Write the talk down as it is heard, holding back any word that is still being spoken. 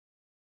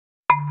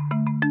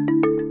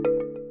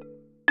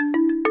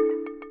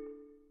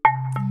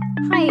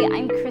Hi,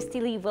 I'm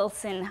Kristy Lee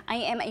Wilson. I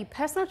am a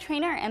personal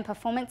trainer and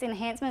performance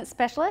enhancement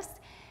specialist.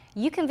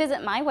 You can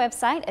visit my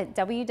website at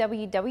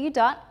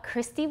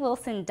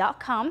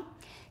www.kristywilson.com.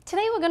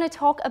 Today we're going to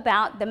talk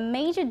about the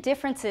major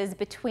differences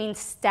between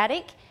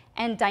static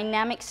and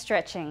dynamic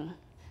stretching.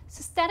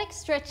 So static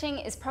stretching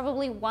is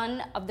probably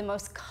one of the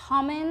most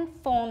common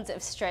forms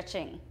of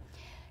stretching.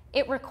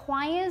 It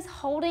requires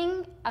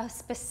holding a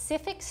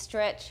specific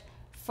stretch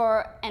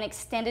for an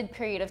extended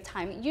period of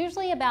time,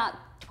 usually about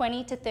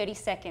 20 to 30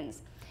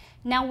 seconds.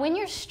 Now, when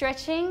you're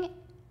stretching,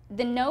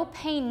 the no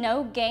pain,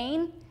 no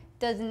gain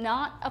does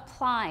not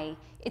apply.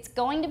 It's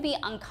going to be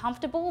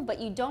uncomfortable,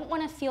 but you don't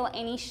want to feel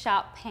any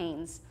sharp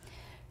pains.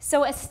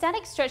 So a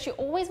static stretch, you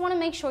always want to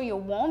make sure you're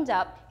warmed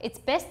up. It's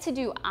best to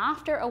do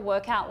after a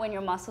workout when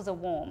your muscles are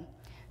warm.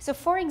 So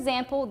for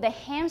example,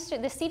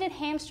 the seated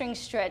hamstring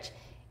stretch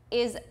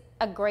is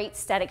a great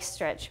static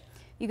stretch.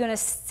 You're going to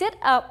sit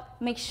up,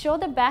 make sure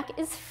the back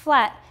is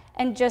flat,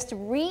 and just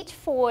reach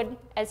forward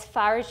as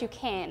far as you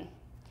can.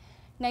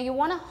 Now you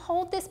want to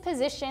hold this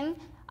position.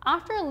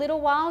 After a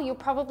little while, you'll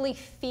probably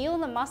feel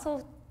the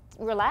muscle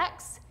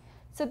relax.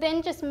 So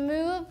then just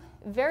move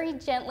very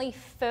gently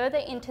further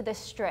into the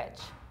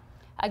stretch.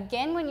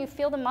 Again, when you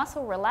feel the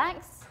muscle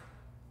relax,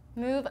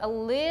 move a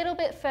little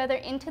bit further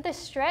into the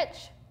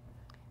stretch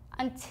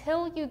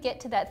until you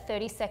get to that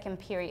 30-second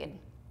period.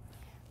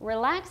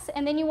 Relax,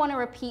 and then you want to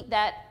repeat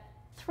that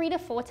 3 to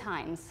 4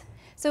 times.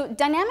 So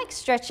dynamic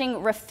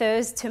stretching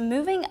refers to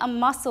moving a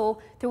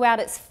muscle throughout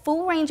its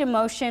full range of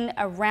motion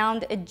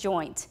around a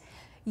joint.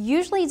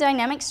 Usually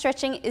dynamic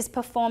stretching is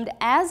performed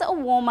as a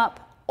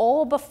warm-up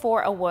or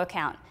before a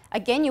workout.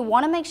 Again, you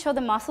want to make sure the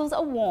muscles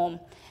are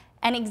warm.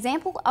 An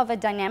example of a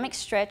dynamic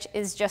stretch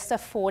is just a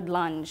forward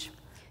lunge.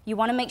 You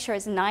want to make sure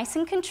it's nice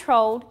and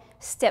controlled.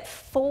 Step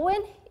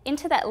forward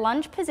into that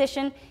lunge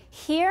position.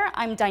 Here,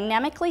 I'm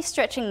dynamically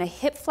stretching the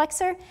hip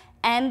flexor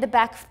and the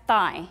back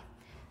thigh.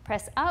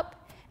 Press up,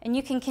 and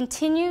you can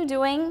continue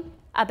doing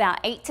about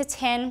 8 to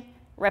 10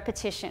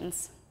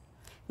 repetitions.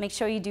 Make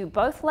sure you do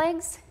both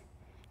legs,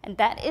 and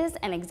that is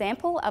an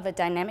example of a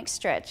dynamic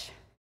stretch.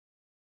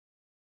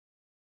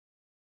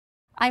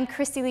 I'm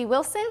Kristy Lee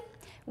Wilson.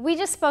 We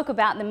just spoke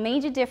about the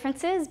major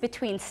differences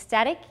between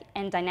static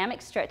and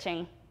dynamic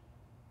stretching.